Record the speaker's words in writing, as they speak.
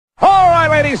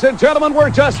ladies and gentlemen, we're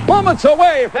just moments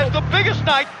away from the biggest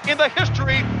night in the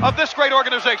history of this great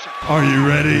organization. Are you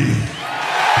ready?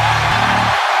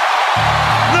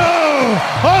 No!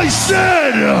 I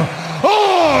said,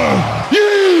 are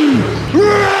you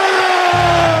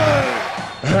ready?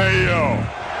 Hey, yo.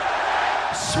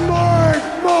 Smart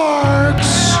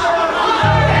marks.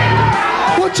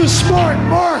 What's a smart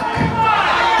mark?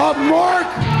 A mark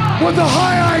with a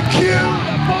high IQ?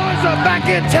 Boys are back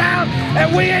in town,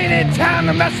 and we ain't in town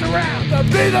to mess around. To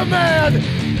be the man,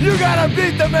 you gotta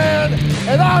beat the man,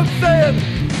 and I'm saying,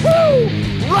 woo,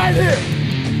 right here,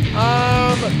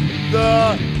 I'm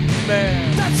the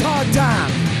man. That's hard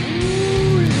time.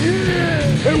 Ooh,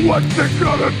 yeah. And what's it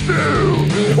gonna do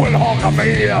when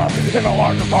Hulkamania in the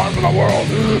largest arms in the world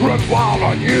runs wild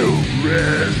on you?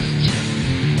 Rest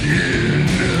in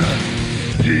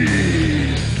peace.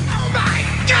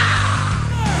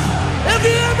 Have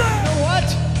you ever? You know what?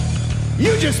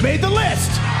 You just made the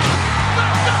list.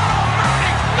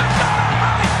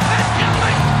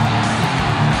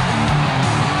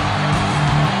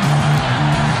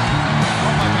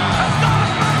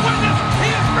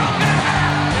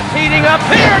 Heating up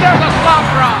here, there's a slop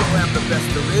drop. I'm the best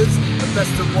there is, the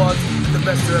best there was, the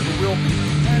best there ever will be.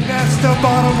 And that's the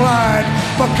bottom line,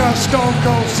 because Stone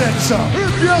Cold said so.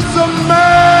 If you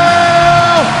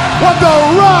smell what The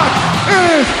Rock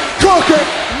is cooking.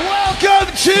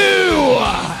 Welcome to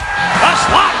A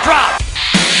slop drop.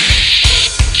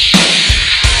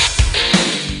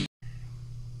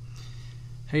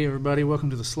 Hey everybody, welcome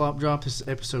to the Slop Drop. This is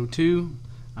episode 2.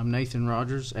 I'm Nathan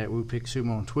Rogers at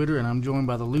WooPickSumo on Twitter, and I'm joined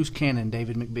by the loose cannon,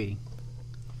 David McBee.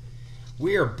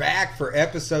 We are back for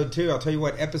episode 2. I'll tell you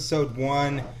what, episode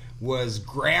 1 was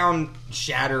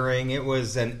ground-shattering. It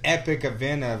was an epic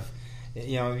event of,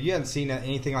 you hadn't seen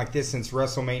anything like this since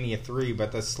WrestleMania 3,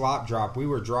 but the slop drop, we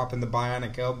were dropping the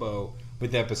bionic elbow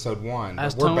with episode 1.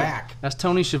 But we're back. As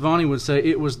Tony Schiavone would say,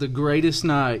 it was the greatest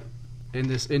night in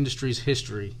this industry's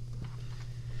history.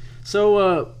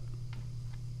 So,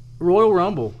 Royal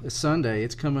Rumble is Sunday.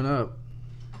 It's coming up.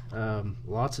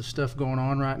 Lots of stuff going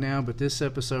on right now, but this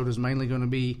episode is mainly going to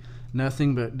be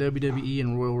nothing but WWE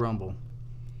and Royal Rumble.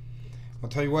 I'll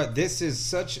tell you what, this is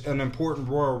such an important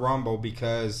Royal Rumble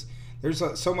because there's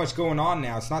so much going on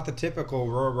now. It's not the typical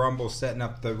Royal Rumble setting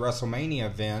up the WrestleMania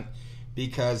event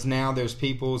because now there's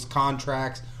people's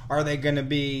contracts. Are they going to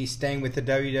be staying with the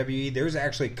WWE? There's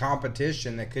actually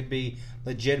competition that could be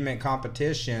legitimate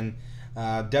competition.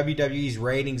 WWE's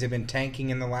ratings have been tanking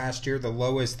in the last year, the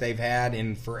lowest they've had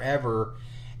in forever.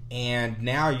 And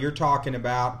now you're talking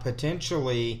about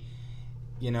potentially,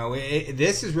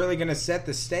 this is really going to set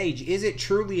the stage. Is it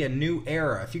truly a new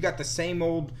era? If you got the same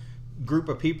old group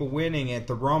of people winning at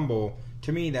the Rumble,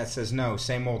 to me that says no,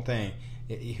 same old thing.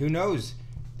 Who knows?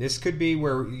 This could be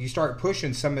where you start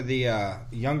pushing some of the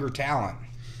younger talent.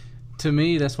 To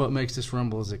me, that's what makes this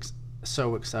Rumble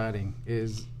so exciting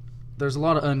is there's a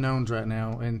lot of unknowns right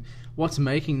now, and what's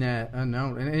making that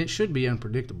unknown, and it should be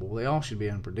unpredictable. They all should be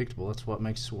unpredictable. That's what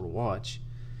makes us want to watch.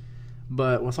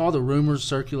 But with all the rumors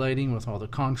circulating, with all the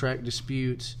contract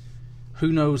disputes,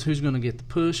 who knows who's going to get the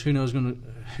push, who's going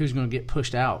to get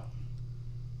pushed out.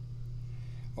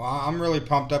 Well, I'm really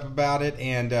pumped up about it,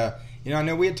 and I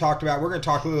know we had talked about, we're going to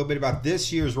talk a little bit about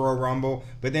this year's Royal Rumble,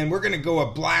 but then we're going to go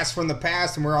a blast from the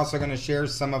past, and we're also going to share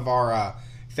some of our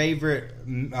favorite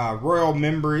Royal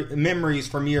memories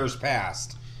from years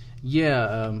past.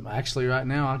 Yeah, actually right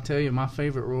now I'll tell you my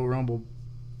favorite Royal Rumble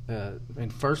in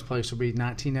first place would be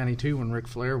 1992 when Ric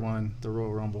Flair won the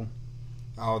Royal Rumble.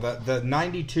 Oh, the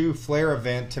 92 Flair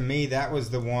event, to me, that was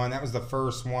the one. That was the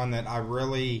first one that I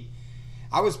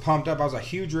was pumped up. I was a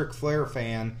huge Ric Flair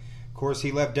fan. Of course,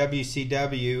 he left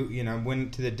WCW,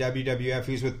 went to the WWF.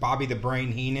 He was with Bobby the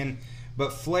Brain Heenan.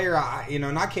 But Flair,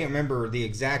 and I can't remember the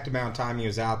exact amount of time he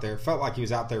was out there. It felt like he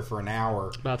was out there for an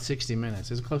hour. About 60 minutes.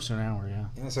 It was close to an hour, yeah.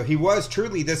 So he was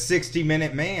truly the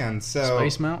 60-minute man. So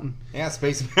Space Mountain. Yeah,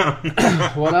 Space Mountain.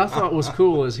 What I thought was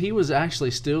cool is he was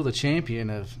actually still the champion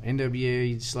of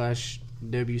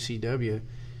NWA/WCW.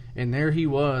 And there he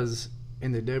was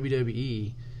in the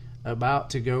WWE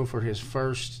about to go for his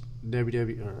first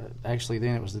WWE, or actually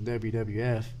then it was the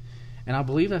WWF. And I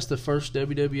believe that's the first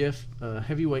WWF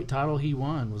heavyweight title he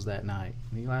won was that night.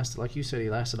 And he lasted, like you said, he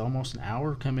lasted almost an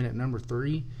hour, coming in at number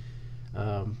 3.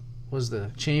 Was the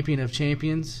champion of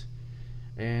champions.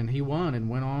 And he won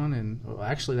and went on. And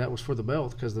actually that was for the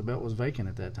belt because the belt was vacant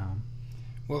at that time.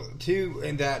 Well, too,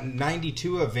 in that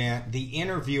 92 event, the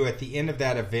interview at the end of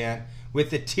that event with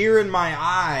the tear in my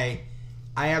eye,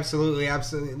 I absolutely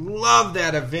love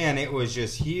that event. It was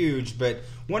just huge. But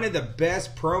one of the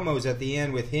best promos at the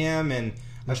end with him and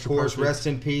Of course, rest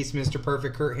in peace, Mr.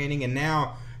 Perfect Kurt Hennig, and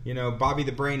now, Bobby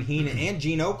the Brain Heenan and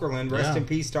Gene Okerlund, rest in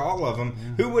peace to all of them.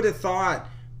 Yeah. Who would have thought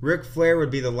Ric Flair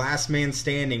would be the last man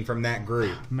standing from that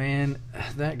group? Man,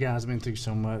 that guy's been through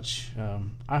so much.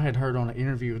 I had heard on an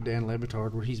interview with Dan Le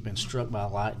Batard where he's been struck by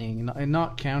lightning, and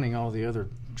not counting all the other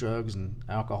drugs and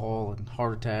alcohol and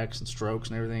heart attacks and strokes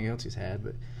and everything else he's had.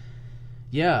 But,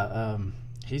 yeah,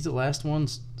 he's the last one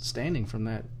standing from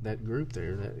that group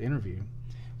there, that interview.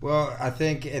 Well, I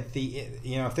think if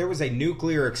there was a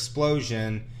nuclear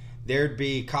explosion, there'd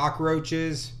be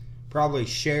cockroaches, probably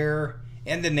Cher,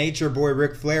 and the Nature Boy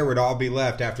Ric Flair would all be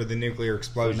left after the nuclear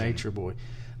explosion. The Nature Boy.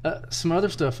 Some other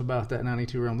stuff about that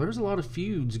 92 Rumble. There's a lot of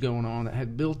feuds going on that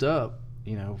had built up,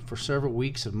 for several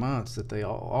weeks and months that they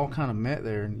all kind of met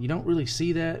there. And you don't really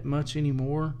see that much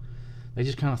anymore. They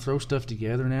just kind of throw stuff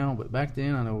together now. But back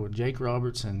then, I know with Jake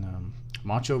Roberts and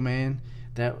Macho Man,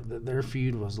 their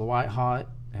feud was white hot.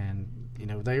 And,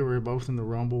 they were both in the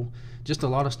Rumble. Just a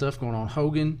lot of stuff going on.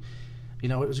 Hogan,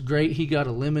 it was great. He got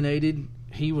eliminated.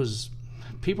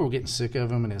 People were getting sick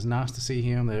of him, and it's nice to see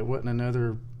him that it wasn't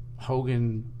another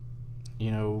Hogan,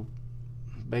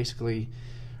 basically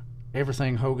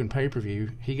everything Hogan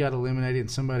pay-per-view. He got eliminated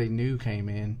and somebody new came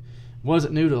in.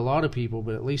 Wasn't new to a lot of people,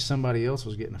 but at least somebody else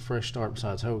was getting a fresh start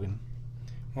besides Hogan.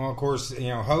 Well, of course,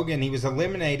 Hogan, he was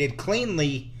eliminated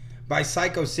cleanly by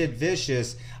Psycho Sid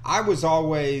Vicious. I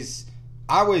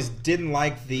always didn't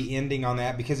like the ending on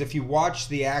that, because if you watch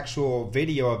the actual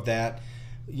video of that,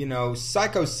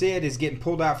 Psycho Sid is getting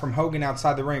pulled out from Hogan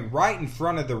outside the ring right in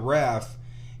front of the ref.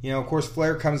 Of course,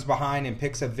 Flair comes behind and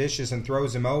picks up Vicious and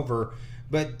throws him over.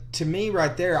 But to me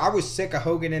right there, I was sick of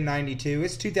Hogan in 92.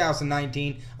 It's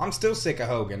 2019. I'm still sick of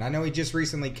Hogan. I know he just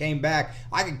recently came back.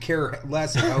 I could care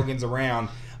less if Hogan's around.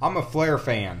 I'm a Flair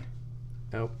fan.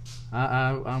 Nope.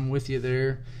 I'm with you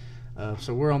there.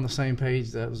 So we're on the same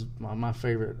page. That was my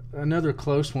favorite. Another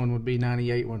close one would be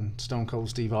 98 when Stone Cold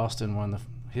Steve Austin won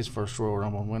his first Royal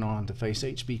Rumble and went on to face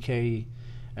HBK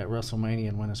at WrestleMania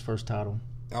and win his first title.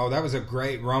 Oh, that was a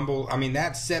great Rumble. I mean,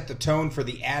 that set the tone for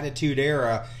the Attitude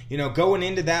Era. Going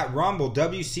into that Rumble,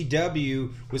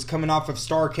 WCW was coming off of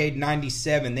Starrcade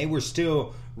 97. They were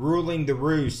still ruling the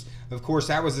roost. Of course,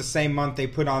 that was the same month they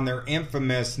put on their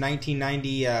infamous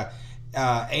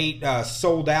 1998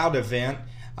 Sold Out event,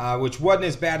 which wasn't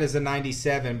as bad as the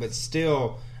 97, but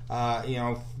still,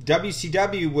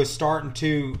 WCW was starting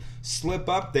to slip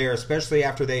up there, especially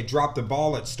after they dropped the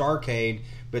ball at Starrcade.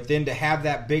 But then to have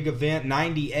that big event,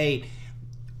 98,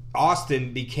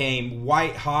 Austin became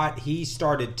white hot. He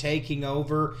started taking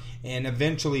over and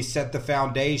eventually set the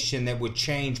foundation that would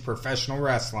change professional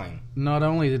wrestling. Not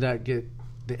only did that get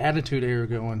the Attitude Era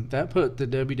going, that put the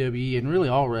WWE and really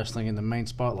all wrestling in the main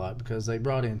spotlight, because they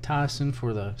brought in Tyson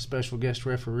for the special guest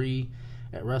referee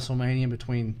at WrestleMania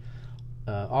between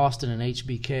Austin and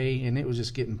HBK, and it was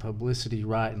just getting publicity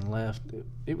right and left.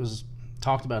 It was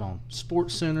talked about on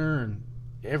SportsCenter and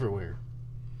everywhere.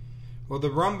 Well,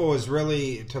 the Rumble is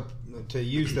really, to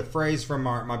use the phrase from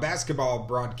my basketball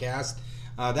broadcast,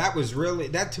 that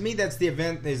to me that's the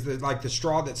event, is like the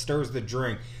straw that stirs the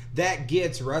drink. That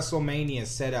gets WrestleMania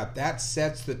set up. That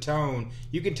sets the tone.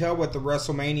 You can tell what the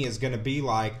WrestleMania is going to be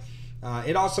like.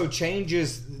 It also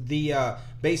changes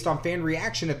based on fan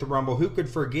reaction at the Rumble. Who could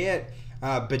forget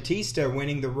Batista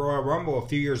winning the Royal Rumble a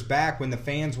few years back when the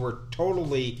fans were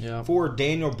totally for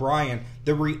Daniel Bryan?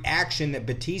 The reaction that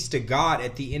Batista got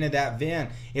at the end of that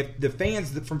event, if the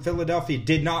fans from Philadelphia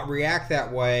did not react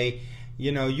that way,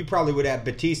 you probably would have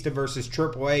Batista versus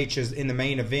Triple H as in the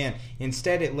main event.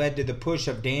 Instead, it led to the push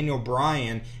of Daniel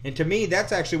Bryan. And to me,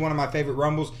 that's actually one of my favorite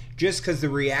Rumbles, just because the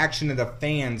reaction of the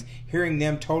fans, hearing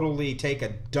them totally take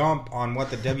a dump on what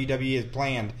the WWE has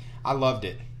planned. I loved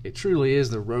it. It truly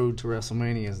is the road to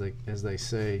WrestleMania, as they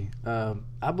say.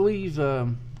 I believe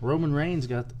Roman Reigns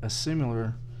got a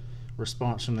similar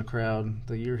response from the crowd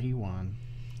the year he won.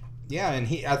 Yeah, and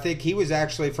I think he was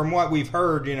actually, from what we've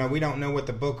heard, we don't know what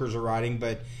the bookers are writing,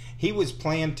 but he was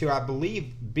planned to, I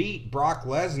believe, beat Brock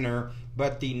Lesnar,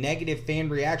 but the negative fan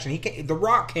reaction, The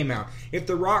Rock came out. If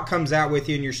The Rock comes out with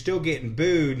you and you're still getting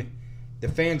booed, the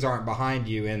fans aren't behind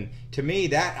you. And to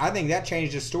me, I think that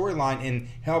changed the storyline and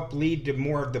helped lead to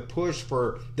more of the push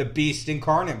for the Beast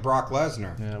Incarnate, Brock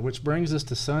Lesnar. Yeah, which brings us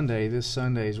to Sunday, this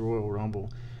Sunday's Royal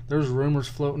Rumble. There's rumors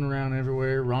floating around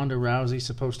everywhere. Ronda Rousey's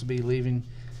supposed to be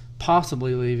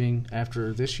possibly leaving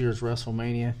after this year's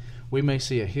WrestleMania. We may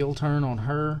see a heel turn on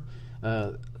her.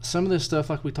 Some of this stuff,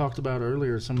 like we talked about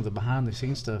earlier, some of the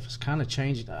behind-the-scenes stuff is kind of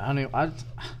changing. I know I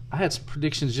had some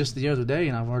predictions just the other day,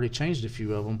 and I've already changed a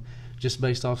few of them just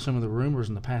based off some of the rumors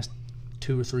in the past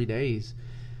 2 or 3 days.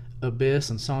 Abyss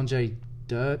and Sanjay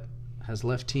Dutt has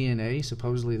left TNA.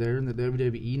 Supposedly they're in the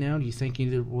WWE now. Do you think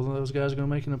either one of those guys are going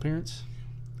to make an appearance?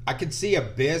 I could see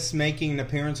Abyss making an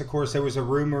appearance. Of course, there was a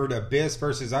rumored Abyss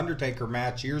versus Undertaker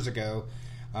match years ago.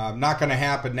 Not going to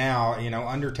happen now.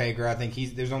 Undertaker, I think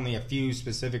there's only a few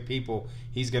specific people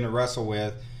he's going to wrestle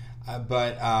with.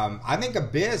 But I think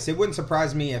Abyss, it wouldn't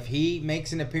surprise me if he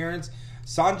makes an appearance.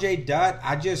 Sanjay Dutt,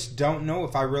 I just don't know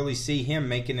if I really see him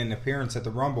making an appearance at the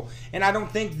Rumble. And I don't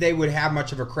think they would have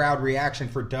much of a crowd reaction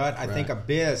for Dutt. I think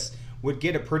Abyss would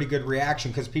get a pretty good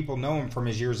reaction because people know him from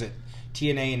his years at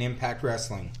TNA and Impact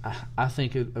Wrestling. I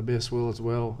think Abyss will as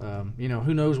well.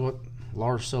 Who knows what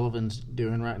Lars Sullivan's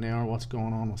doing right now or what's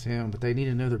going on with him, but they need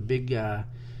another big guy,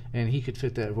 and he could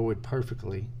fit that void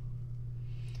perfectly.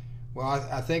 Well,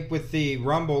 I think with the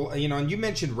Rumble, and you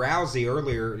mentioned Rousey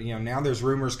earlier, now there's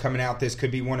rumors coming out this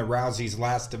could be one of Rousey's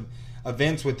last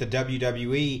events with the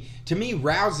WWE. To me,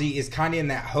 Rousey is kind of in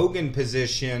that Hogan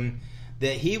position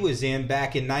that he was in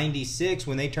back in '96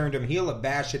 when they turned him heel at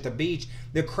Bash at the Beach.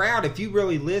 The crowd, if you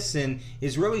really listen,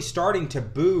 is really starting to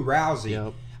boo Rousey.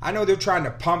 Yep. I know they're trying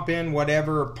to pump in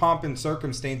whatever pomp and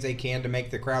circumstance they can to make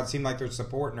the crowd seem like they're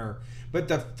supporting her. But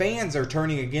the fans are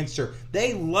turning against her.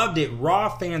 They loved it. Raw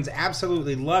fans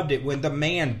absolutely loved it when the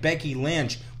man, Becky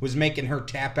Lynch, was making her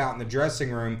tap out in the dressing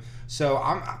room. So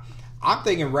I'm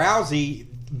thinking Rousey,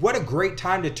 what a great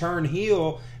time to turn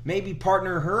heel. Maybe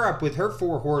partner her up with her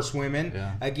 4 horsewomen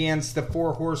against the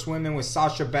 4 horsewomen with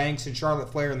Sasha Banks and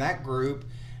Charlotte Flair in that group.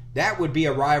 That would be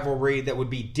a rivalry that would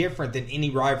be different than any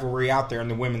rivalry out there in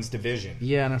the women's division.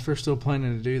 Yeah, and if they're still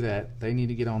planning to do that, they need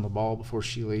to get on the ball before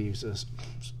she leaves.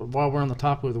 While we're on the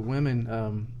topic of the women,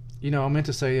 I meant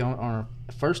to say on our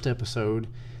first episode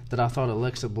that I thought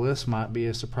Alexa Bliss might be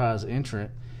a surprise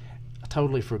entrant. I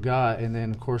totally forgot, and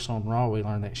then, of course, on Raw we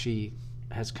learned that she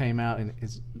has came out and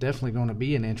is definitely going to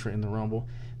be an entrant in the Rumble.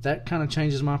 That kind of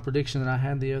changes my prediction that I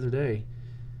had the other day.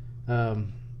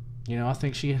 I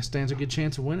think she stands a good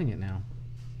chance of winning it now.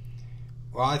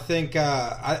 Well, I think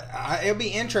it'll be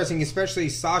interesting, especially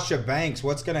Sasha Banks.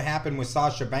 What's going to happen with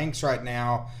Sasha Banks right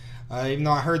now? Even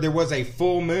though I heard there was a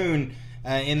full moon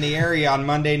in the area on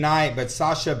Monday night, but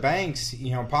Sasha Banks,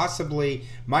 possibly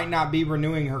might not be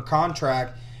renewing her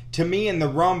contract. To me, in the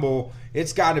Rumble,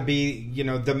 it's got to be,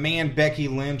 the man Becky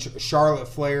Lynch, Charlotte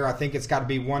Flair. I think it's got to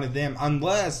be one of them,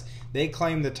 unless they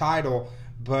claim the title.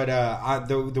 But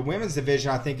the women's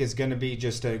division, I think, is going to be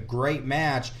just a great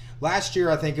match. Last year,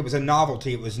 I think it was a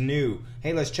novelty. It was new.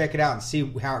 Hey, let's check it out and see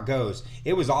how it goes.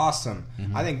 It was awesome.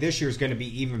 Mm-hmm. I think this year is going to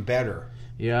be even better.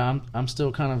 Yeah, I'm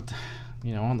still kind of,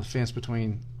 on the fence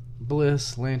between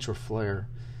Bliss, Lynch, or Flair.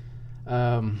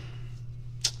 We'll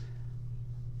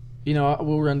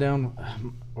run down,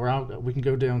 we can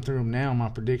go down through them now. My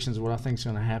predictions of what I think is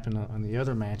going to happen on the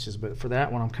other matches. But for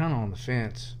that one, I'm kind of on the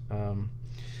fence.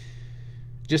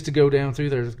 Just to go down through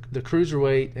there, the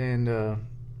Cruiserweight and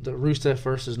the Rusev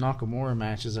versus Nakamura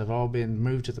matches have all been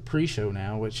moved to the pre-show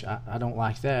now, which I don't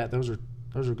like that. Those are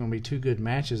going to be 2 good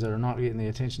matches that are not getting the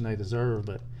attention they deserve.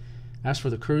 But as for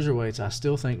the Cruiserweights, I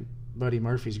still think Buddy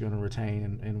Murphy's going to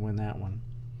retain and win that one.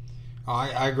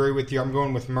 I agree with you. I'm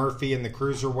going with Murphy and the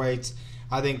Cruiserweights.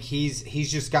 I think he's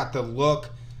just got the look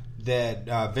that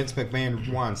Vince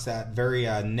McMahon wants, that very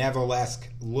Neville-esque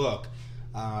look.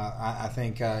 I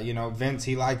think, Vince,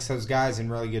 he likes those guys in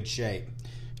really good shape.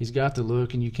 He's got the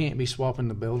look, and you can't be swapping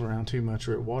the belt around too much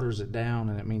or it waters it down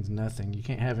and it means nothing. You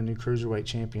can't have a new Cruiserweight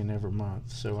champion every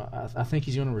month. So I think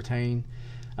he's going to retain.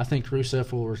 I think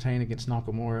Rusev will retain against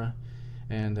Nakamura,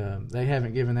 and they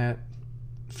haven't given that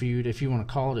feud, if you want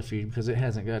to call it a feud, because it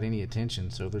hasn't got any attention,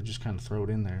 so they're just kind of throw it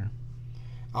in there.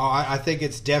 Oh, I think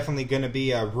it's definitely going to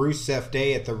be a Rusev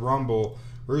day at the Rumble.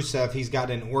 Rusev, he's got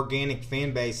an organic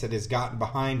fan base that has gotten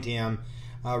behind him.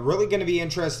 Really going to be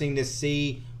interesting to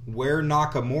see where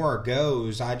Nakamura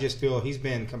goes. I just feel he's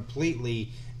been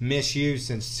completely misused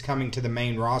since coming to the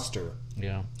main roster.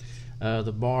 Yeah.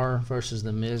 The Bar versus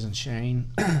The Miz and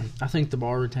Shane. I think The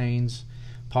Bar retains.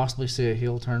 Possibly see a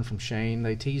heel turn from Shane.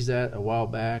 They teased that a while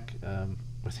back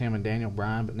with him and Daniel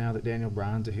Bryan, but now that Daniel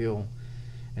Bryan's a heel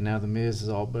and now The Miz is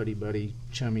all buddy,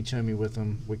 chummy with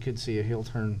them, we could see a heel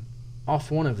turn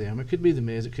off one of them. It could be The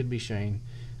Miz, it could be Shane.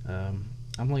 I'm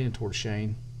leaning towards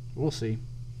Shane. We'll see.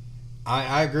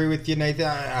 I agree with you, Nathan.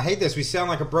 I hate this. We sound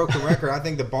like a broken record. I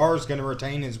think The Bar is going to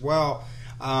retain as well.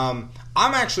 I'm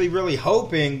actually really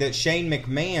hoping that Shane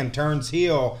McMahon turns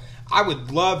heel. I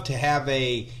would love to have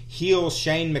a heel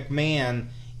Shane McMahon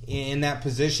in that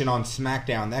position on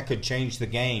SmackDown. That could change the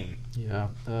game. Yeah.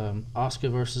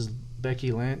 Asuka versus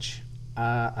Becky Lynch.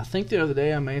 I think the other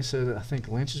day I may have said that I think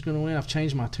Lynch is going to win. I've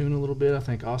changed my tune a little bit. I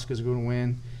think Asuka's going to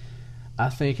win. I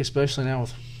think, especially now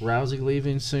with Rousey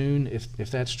leaving soon,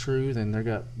 if that's true, then they've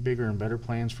got bigger and better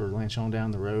plans for Lynch on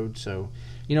down the road. So,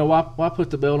 why put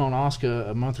the belt on Asuka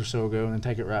a month or so ago and then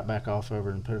take it right back off of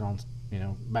her and put it on,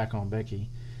 back on Becky?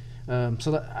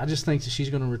 I just think that she's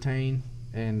going to retain,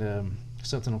 and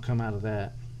something will come out of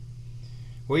that.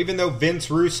 Well, even though Vince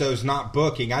Russo's not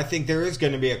booking, I think there is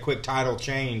going to be a quick title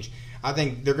change. I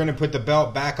think they're going to put the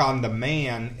belt back on the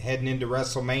Man heading into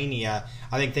WrestleMania.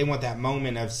 I think they want that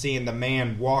moment of seeing the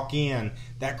Man walk in,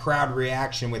 that crowd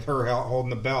reaction with her holding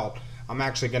the belt. I'm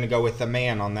actually going to go with the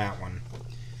Man on that one.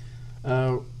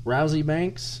 Rousey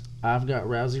Banks, I've got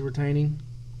Rousey retaining.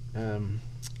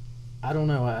 I don't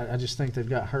know. I just think they've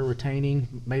got her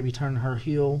retaining, maybe turning her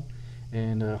heel,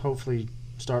 and hopefully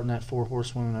starting that 4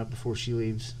 horsewoman up before she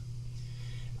leaves.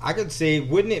 I could see,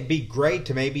 wouldn't it be great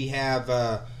to maybe have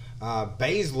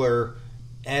Baszler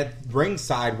at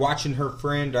ringside watching her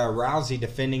friend Rousey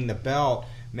defending the belt?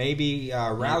 Maybe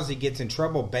Rousey gets in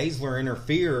trouble, Baszler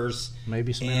interferes,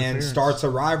 maybe some and interference. Starts a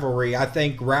rivalry. I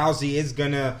think Rousey's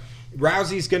gonna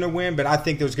win, but I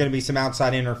think there's gonna be some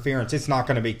outside interference. It's not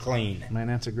gonna be clean. Man,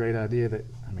 that's a great idea.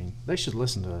 They should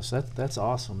listen to us. That's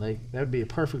awesome. That would be a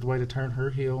perfect way to turn her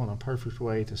heel and a perfect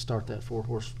way to start that 4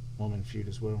 horsewoman feud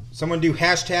as well. Someone do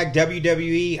hashtag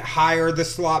WWE hire the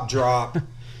slop drop.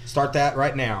 Start that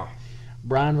right now.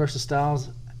 Bryan versus Styles.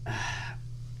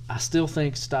 I still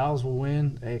think Styles will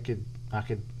win. I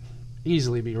could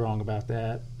easily be wrong about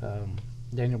that.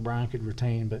 Daniel Bryan could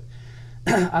retain, but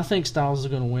I think Styles is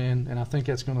going to win, and I think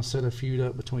that's going to set a feud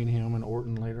up between him and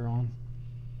Orton later on.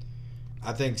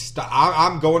 I think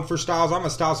I'm going for Styles. I'm a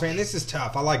Styles fan. This is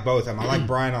tough. I like both of them. I like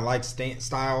Bryan. I like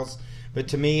Styles. But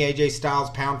to me, AJ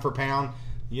Styles, pound for pound,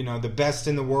 the best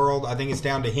in the world. I think it's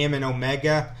down to him and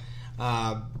Omega.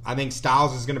 I think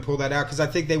Styles is going to pull that out because I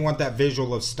think they want that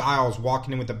visual of Styles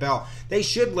walking in with the belt. They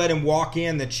should let him walk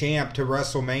in the champ to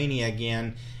WrestleMania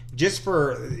again, just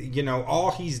for all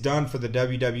he's done for the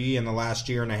WWE in the last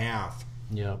year and a half.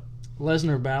 Yep.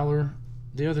 Lesnar Balor.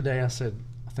 The other day I said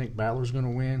I think Balor's going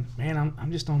to win. Man, I'm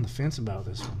just on the fence about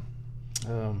this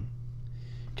one.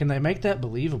 Can they make that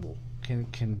believable?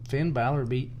 Can Finn Balor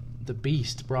beat the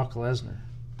Beast, Brock Lesnar?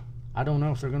 I don't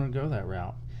know if they're going to go that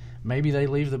route. Maybe they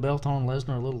leave the belt on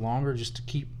Lesnar a little longer just to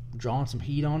keep drawing some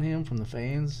heat on him from the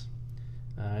fans,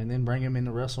 and then bring him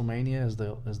into WrestleMania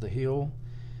as the heel,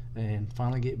 and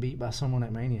finally get beat by someone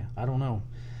at Mania. I don't know.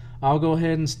 I'll go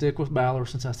ahead and stick with Balor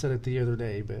since I said it the other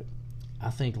day, but I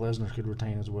think Lesnar could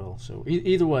retain as well. So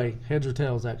either way, heads or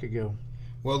tails, that could go.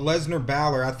 Well, Lesnar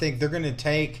Balor, I think they're going to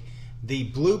take the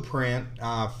blueprint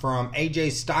from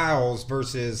AJ Styles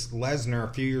versus Lesnar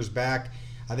a few years back.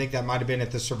 I think that might have been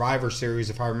at the Survivor Series,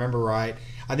 if I remember right.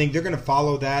 I think they're going to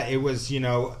follow that. It was,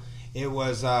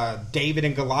 David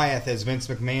and Goliath, as Vince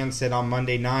McMahon said on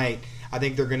Monday night. I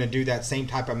think they're going to do that same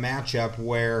type of matchup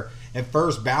where at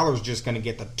first Balor's just going to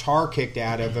get the tar kicked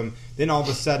out of him. Then all of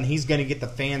a sudden he's going to get the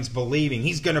fans believing.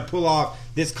 He's going to pull off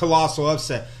this colossal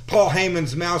upset. Paul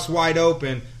Heyman's mouth's wide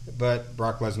open, but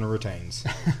Brock Lesnar retains.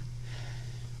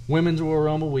 Women's Royal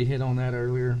Rumble, we hit on that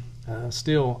earlier.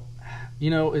 Still,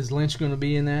 is Lynch going to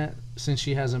be in that since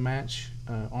she has a match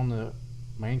on the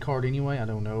main card anyway? I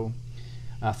don't know.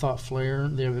 I thought Flair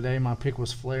the other day. My pick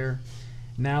was Flair.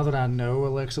 Now that I know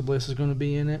Alexa Bliss is going to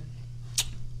be in it,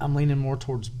 I'm leaning more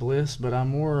towards Bliss, but I'm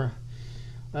more,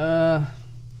 I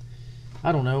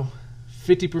don't know,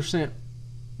 50%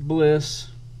 Bliss,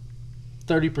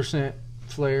 30%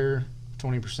 Flair,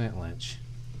 20% Lynch.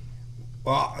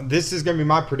 Well, this is going to be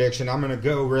my prediction. I'm going to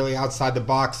go really outside the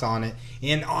box on it.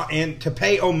 And to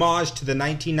pay homage to the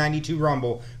 1992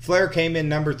 Rumble, Flair came in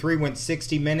number 3, went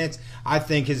 60 minutes. I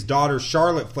think his daughter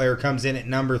Charlotte Flair comes in at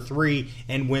number 3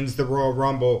 and wins the Royal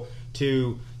Rumble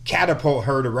to catapult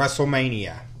her to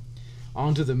WrestleMania.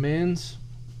 On to the men's.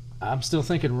 I'm still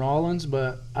thinking Rollins,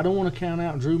 but I don't want to count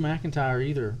out Drew McIntyre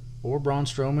either, or Braun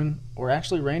Strowman, or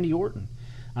actually Randy Orton.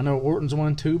 I know Orton's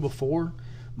won 2 before,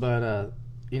 but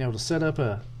to set up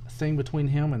a thing between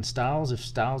him and Styles, if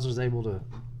Styles is able to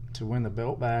win the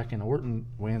belt back and Orton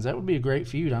wins, that would be a great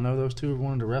feud. I know those two have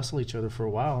wanted to wrestle each other for a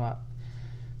while,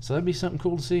 so that'd be something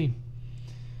cool to see.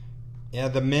 Yeah,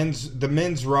 the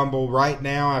men's Rumble right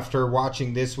now, after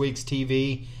watching this week's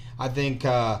TV, I think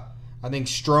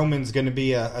Strowman's going to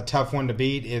be a tough one to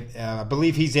beat. I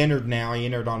believe he's entered now. He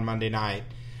entered on Monday night.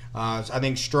 So I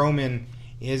think Strowman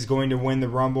is going to win the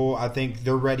Rumble. I think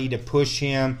they're ready to push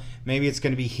him. Maybe it's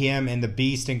going to be him and the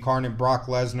Beast incarnate Brock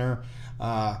Lesnar.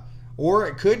 Or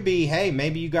it could be, hey,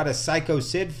 maybe you got a Psycho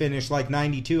Sid finish like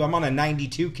 92. I'm on a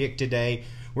 92 kick today.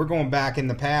 We're going back in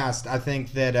the past. I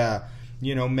think that,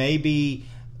 maybe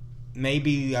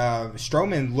maybe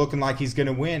Strowman looking like he's going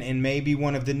to win, and maybe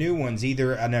one of the new ones,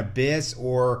 either an Abyss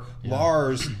or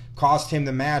Lars, cost him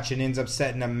the match and ends up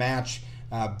setting a match,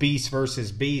 Beast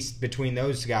versus Beast, between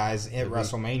those guys at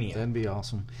WrestleMania. That'd be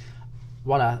awesome.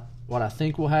 What I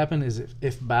think will happen is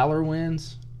if Balor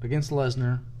wins against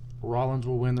Lesnar, Rollins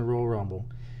will win the Royal Rumble.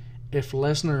 If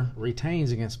Lesnar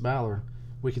retains against Balor,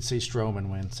 we could see Strowman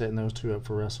win, setting those two up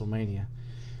for WrestleMania.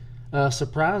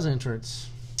 Surprise entrance.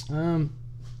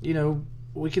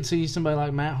 We could see somebody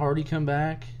like Matt Hardy come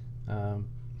back,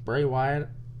 Bray Wyatt,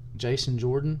 Jason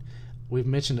Jordan. We've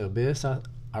mentioned Abyss. I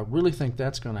really think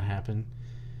that's going to happen.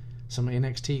 Some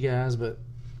NXT guys, but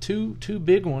two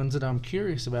big ones that I'm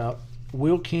curious about.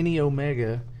 Will Kenny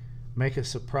Omega make a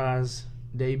surprise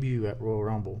debut at Royal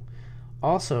Rumble?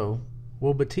 Also,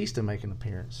 will Batista make an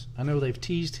appearance? I know they've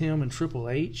teased him and Triple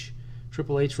H.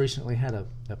 Triple H recently had a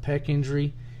pec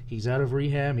injury. He's out of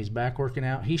rehab. He's back working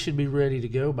out. He should be ready to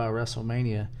go by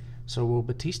WrestleMania. So will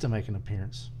Batista make an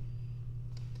appearance?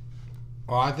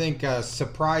 Well, I think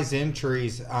surprise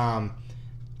entries. I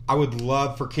would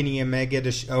love for Kenny Omega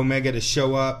to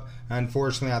show up.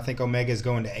 Unfortunately, I think Omega is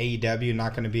going to AEW,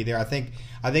 not going to be there. I think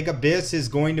Abyss is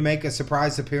going to make a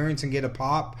surprise appearance and get a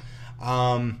pop.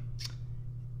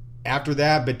 After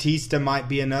that, Batista might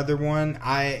be another one.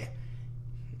 I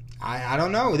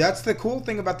don't know. That's the cool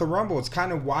thing about the Rumble. It's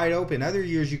kind of wide open. Other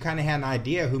years, you kind of had an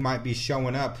idea who might be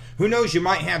showing up. Who knows? You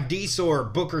might have Diesel or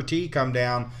Booker T come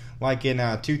down like in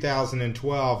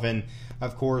 2012. And,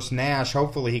 of course, Nash,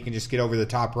 hopefully he can just get over the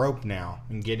top rope now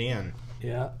and get in.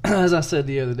 Yeah. As I said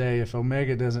the other day, if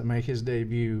Omega doesn't make his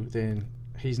debut, then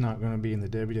he's not going to be in the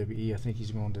WWE. I think he's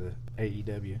going to the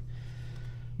AEW.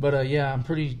 But, I'm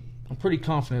pretty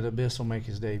confident Abyss will make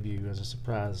his debut as a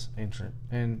surprise entrant.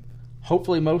 And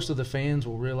hopefully most of the fans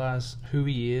will realize who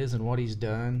he is and what he's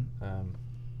done.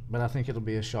 But I think it'll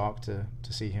be a shock to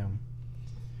see him.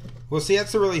 Well, see,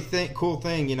 that's a really cool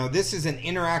thing. This is an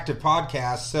interactive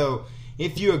podcast, so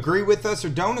if you agree with us or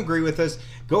don't agree with us,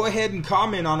 go ahead and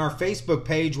comment on our Facebook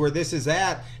page where this is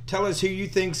at. Tell us who you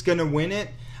think's going to win it.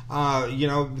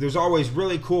 There's always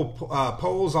really cool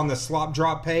polls on the Slop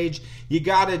Drop page.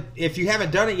 If you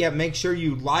haven't done it yet, make sure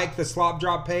you like the Slop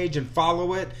Drop page and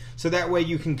follow it, so that way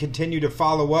you can continue to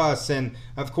follow us. And,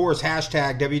 of course,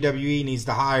 hashtag WWE needs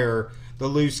to hire the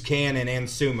Loose Cannon and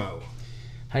Sumo.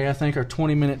 Hey, I think our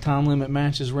 20-minute time limit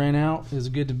matches ran out. It was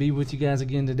good to be with you guys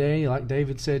again today. Like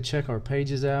David said, check our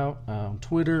pages out on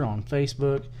Twitter, on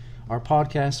Facebook. Our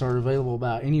podcasts are available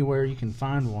about anywhere you can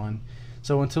find one.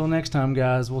 So until next time,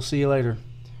 guys, we'll see you later.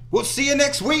 We'll see you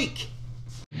next week.